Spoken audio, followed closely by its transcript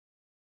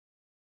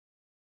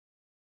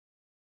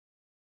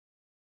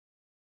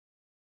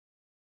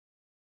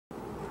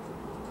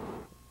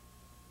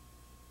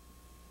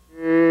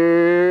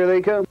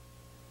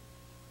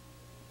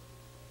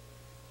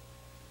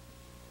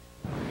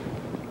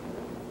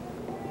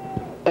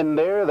And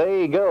there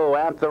they go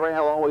at the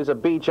rail. Always a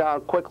beach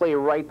out quickly.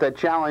 Right, the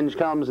challenge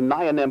comes.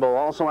 Nia Nimble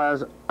also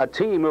has a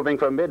team moving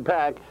from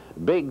mid-pack.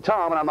 Big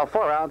Tom, and on the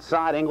far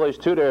outside, English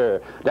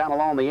Tudor. Down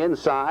along the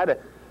inside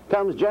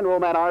comes General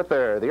Matt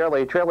Arthur. The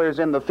early trailers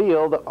in the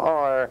field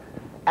are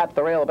at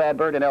the rail, Bad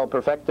Bird and El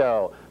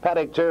Perfecto.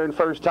 Paddock turn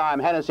first time.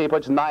 Hennessy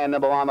puts Nia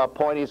Nimble on the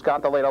point. He's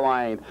got the lead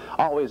line.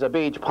 Always a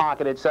beach.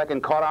 Pocketed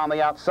second. Caught on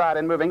the outside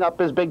and moving up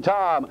is Big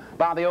Tom.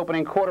 By the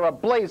opening quarter, a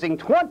blazing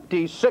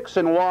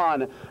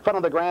 26-1. Front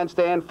of the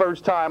grandstand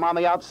first time. On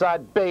the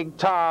outside, Big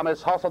Tom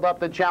has hustled up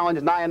the challenge.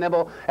 Nia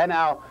Nimble, and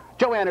now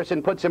Joe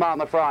Anderson puts him on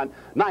the front.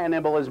 Nia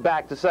Nimble is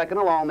back to second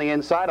along the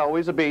inside.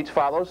 Always a Beach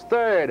follows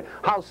third.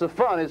 House of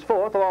Fun is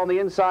fourth along the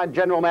inside.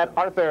 General Matt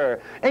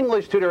Arthur.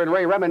 English Tudor and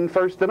Ray Remond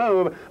first to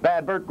move.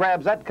 Bad Bert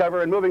grabs that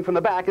cover, and moving from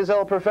the back is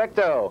El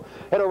Perfecto.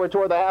 Head over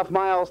toward the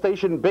half-mile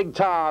station. Big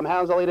Tom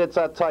has the lead. It's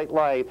a tight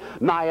light.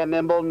 Nia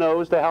Nimble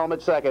nose to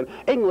helmet second.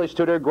 English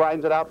Tudor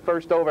grinds it out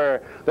first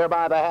over. They're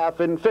by the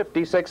half in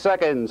 56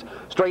 seconds.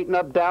 Straighten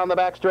up down the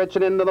backstretch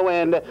and into the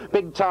wind.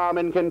 Big Tom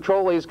in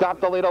control. He's got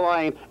the lead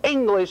line.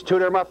 English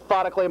Tudor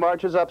methodically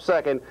marches up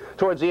second.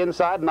 Towards the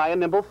inside, Nia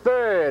Nimble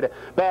third.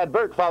 Bad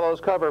Bert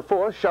follows cover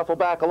fourth. Shuffle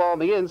back along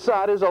the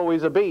inside is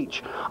Always a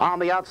Beach. On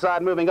the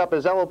outside, moving up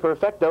is El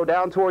Perfecto.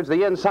 Down towards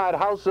the inside,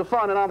 House of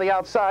Fun. And on the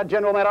outside,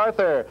 General Matt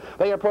Arthur.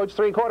 They approach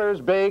three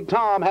quarters. Big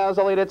Tom has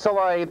the lead. It's a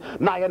light.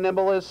 Nia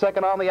Nimble is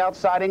second on the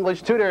outside.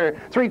 English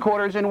Tudor. 3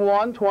 quarters in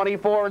 1,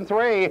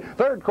 24-3.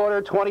 Third quarter,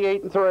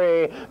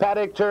 28-3.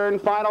 Paddock turn,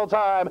 final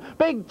time.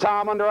 Big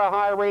Tom under a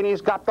high rein.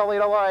 He's got the lead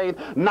light.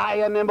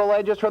 Nia Nimble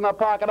edges from the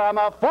pocket on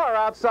the far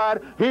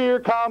outside. Here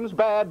comes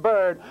Bad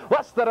Bird.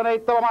 Less than an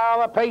eighth of a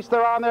mile of pace.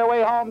 They're on their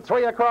way home.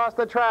 3 across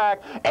the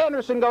track.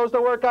 Anderson goes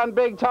to work on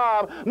Big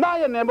Tom.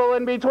 Nia Nimble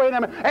in between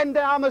him and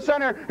down the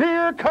center.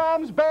 Here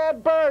comes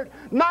Bad Bird.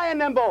 Nia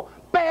Nimble,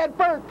 Bad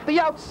Bird, the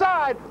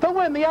outside to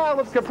win the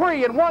Isle of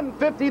Capri in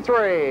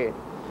 1:53.